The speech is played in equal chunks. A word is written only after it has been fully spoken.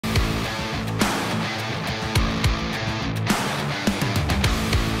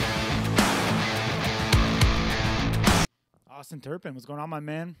Austin Turpin, what's going on, my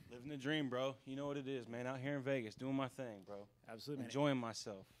man? Living the dream, bro. You know what it is, man. Out here in Vegas, doing my thing, bro. Absolutely, man. Enjoying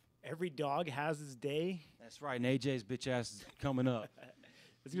myself. Every dog has his day. That's right. And AJ's bitch ass is coming up.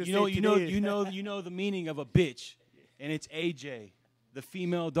 You know the meaning of a bitch, and it's AJ, the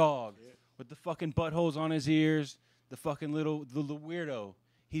female dog, with the fucking buttholes on his ears, the fucking little weirdo.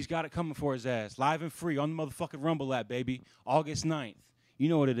 He's got it coming for his ass, live and free on the motherfucking Rumble app, baby. August 9th. You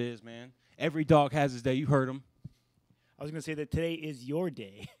know what it is, man. Every dog has his day. You heard him. I was going to say that today is your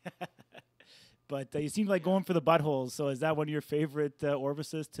day. But you seem like going for the buttholes. So is that one of your favorite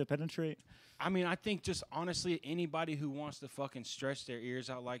orifices to penetrate? I mean, I think just honestly, anybody who wants to fucking stretch their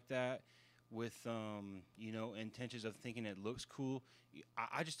ears out like that with, intentions of thinking it looks cool,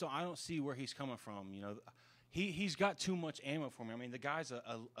 I just don't see where he's coming from. You know, he's got too much ammo for me. I mean, the guy's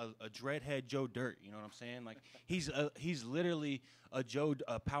a dreadhead Joe Dirt. You know what I'm saying? Like he's literally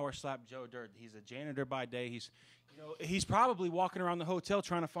a power slap Joe Dirt. He's a janitor by day. He's probably walking around the hotel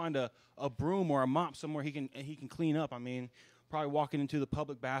trying to find a broom or a mop somewhere he can clean up. I mean, probably walking into the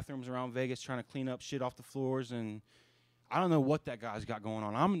public bathrooms around Vegas trying to clean up shit off the floors, and I don't know what that guy's got going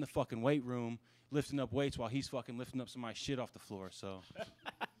on. I'm in the fucking weight room lifting up weights while he's fucking lifting up some of my shit off the floor. So I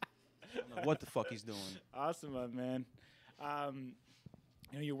don't know what the fuck he's doing. Awesome, my man.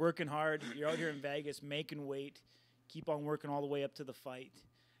 You're working hard. You're out here in Vegas making weight. Keep on working all the way up to the fight.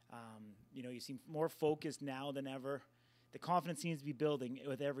 You seem more focused now than ever. The confidence seems to be building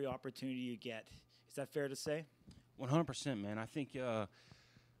with every opportunity you get. Is that fair to say? 100%, man. I think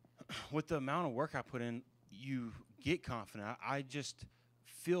with the amount of work I put in, you get confident. I just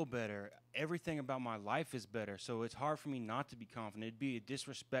feel better. Everything about my life is better, so it's hard for me not to be confident. It'd be a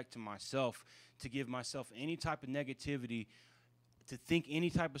disrespect to myself to give myself any type of negativity, to think any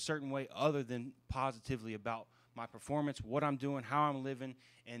type of certain way other than positively about my performance, what I'm doing, how I'm living,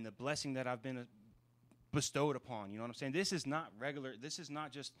 and the blessing that I've been bestowed upon. You know what I'm saying? This is not regular. This is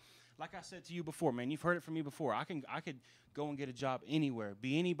not just, like I said to you before, man. You've heard it from me before. I could go and get a job anywhere,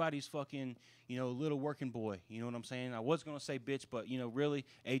 be anybody's fucking, little working boy. You know what I'm saying? I was gonna say bitch, but really,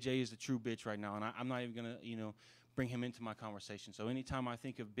 AJ is the true bitch right now, and I'm not even gonna, bring him into my conversation. So anytime I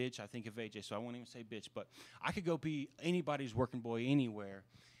think of bitch, I think of AJ. So I won't even say bitch, but I could go be anybody's working boy anywhere,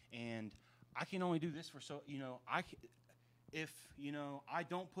 and I can only do this for if I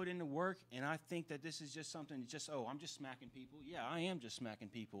don't put in the work and I think that this is just something I'm just smacking people. Yeah, I am just smacking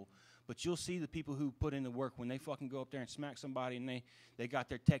people. But you'll see the people who put in the work when they fucking go up there and smack somebody and they got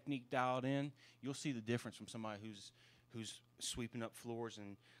their technique dialed in. You'll see the difference from somebody who's sweeping up floors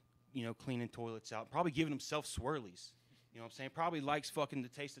and cleaning toilets out, probably giving himself swirlies. You know what I'm saying? Probably likes fucking the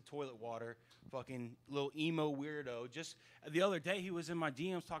taste of toilet water. Fucking little emo weirdo. Just the other day, he was in my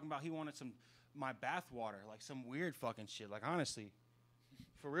DMs talking about he wanted my bath water, like some weird fucking shit. Like, honestly,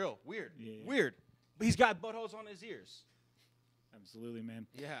 for real, weird, weird. But he's got buttholes on his ears. Absolutely, man.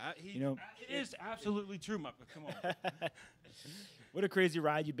 Yeah, it is absolutely true, come on. What a crazy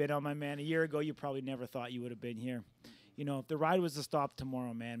ride you've been on, my man. A year ago, you probably never thought you would have been here. If the ride was to stop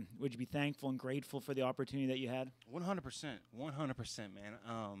tomorrow, man, would you be thankful and grateful for the opportunity that you had? 100%,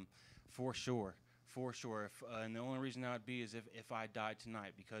 man. For sure. And the only reason I would be is if I died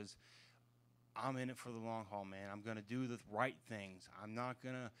tonight, because I'm in it for the long haul, man. I'm going to do the right things. I'm not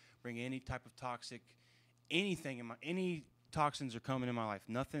going to bring any type of any toxins are coming in my life.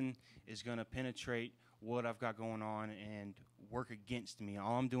 Nothing is going to penetrate what I've got going on and work against me.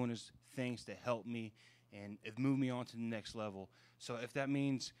 All I'm doing is things to help me and move me on to the next level. So if that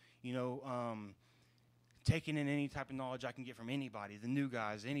means, taking in any type of knowledge I can get from anybody, the new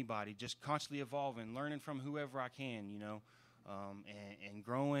guys, anybody, just constantly evolving, learning from whoever I can, and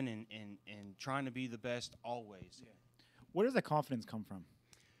growing and trying to be the best always. Yeah. Where does that confidence come from?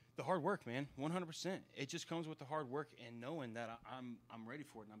 The hard work, man, 100%. It just comes with the hard work and knowing that I'm ready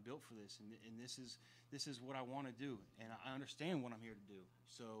for it and I'm built for this, and this is what I want to do, and I understand what I'm here to do.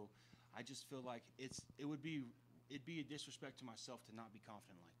 So I just feel like it'd be a disrespect to myself to not be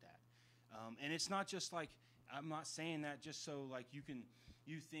confident like that. And it's not just like, I'm not saying that just so like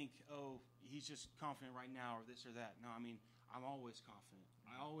you think, oh, he's just confident right now or this or that. No, I mean, I'm always confident.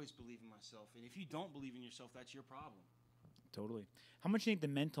 I always believe in myself. And if you don't believe in yourself, that's your problem. Totally. How much do you think the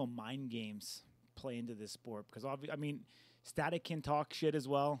mental mind games play into this sport? Because Static can talk shit as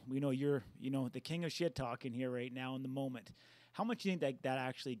well. We know you're, the king of shit talking here right now in the moment. How much do you think that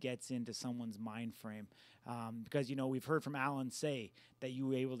actually gets into someone's mind frame? Because, we've heard from Alan say that you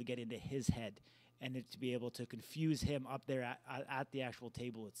were able to get into his head and to be able to confuse him up there at the actual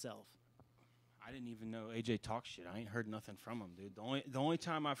table itself. I didn't even know AJ talk shit. I ain't heard nothing from him, dude. The only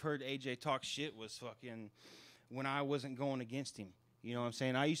time I've heard AJ talk shit was fucking when I wasn't going against him. You know what I'm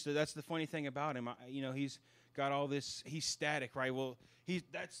saying? That's the funny thing about him. He's got all this. He's static, right? Well, he's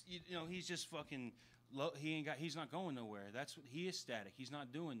just fucking. He's not going nowhere. That's what he is, static. He's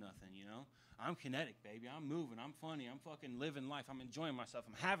not doing nothing. I'm kinetic, baby. I'm moving. I'm funny. I'm fucking living life. I'm enjoying myself.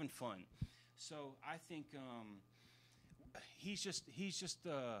 I'm having fun. So I think he's a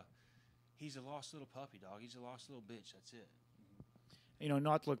lost little puppy, dog. He's a lost little bitch. That's it.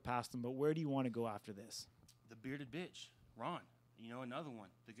 Not to look past him, but where do you want to go after this? The bearded bitch, Ron. Another one.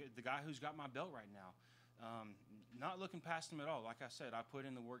 The guy who's got my belt right now. Not looking past him at all. Like I said, I put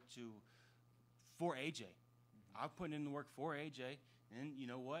in the work for Ayjay. I'm putting in the work for Ayjay, and you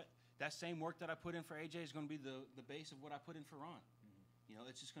know what? That same work that I put in for Ayjay is going to be the base of what I put in for Ron.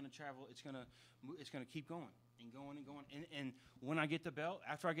 It's just going to travel. It's going to keep going and going and going. And when I get the belt,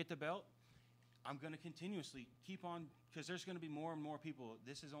 after I get the belt, I'm going to continuously keep on, because there's going to be more and more people.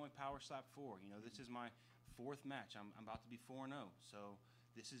 This is only Power Slap 4. This is my 4th match. I'm about to be 4-0. So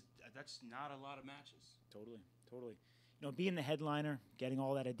that's not a lot of matches. Totally. Being the headliner, getting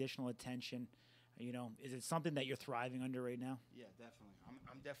all that additional attention, is it something that you're thriving under right now? Yeah, definitely.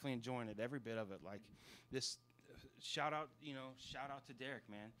 I'm definitely enjoying it, every bit of it. Like this, shout out to Derek,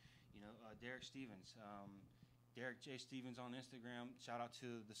 man. Derek Stevens, Derek J. Stevens on Instagram. Shout out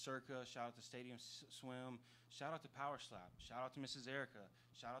to the Circa. Shout out to Stadium Swim. Shout out to Power Slap. Shout out to Mrs. Erica.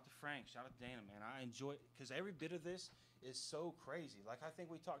 Shout out to Frank. Shout out to Dana, man. I enjoy it because every bit of this is so crazy. Like, I think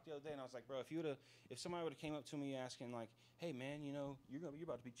we talked the other day, and I was like, bro, if somebody would have came up to me asking, like, hey, man, you're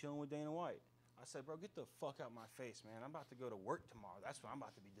about to be chilling with Dana White. I said, bro, get the fuck out my face, man. I'm about to go to work tomorrow. That's what I'm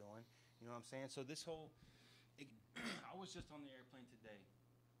about to be doing. You know what I'm saying? So this whole I was just on the airplane today,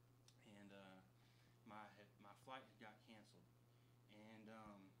 and my flight got canceled. And,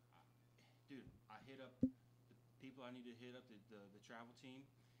 I hit up the people I need to hit up, the travel team.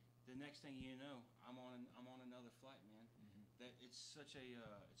 The next thing you know, I'm on another flight, man. That it's such an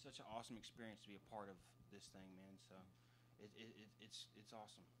awesome experience to be a part of this thing, man. So it's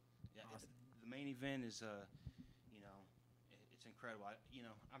awesome. Yeah, awesome. The main event is it's incredible.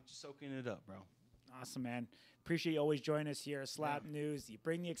 I'm just soaking it up, bro. Awesome, man. Appreciate you always joining us here at Slap News. You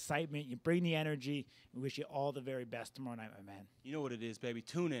bring the excitement, you bring the energy. We wish you all the very best tomorrow night, my man. You know what it is, baby.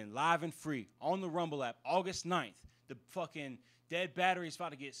 Tune in live and free on the Rumble app, August 9th. The fucking dead battery's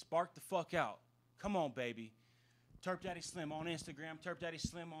about to get sparked the fuck out. Come on, baby. Turp Daddy Slim on Instagram, Turp Daddy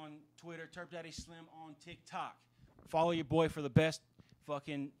Slim on Twitter, Turp Daddy Slim on TikTok. Follow your boy for the best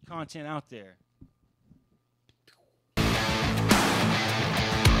fucking content out there.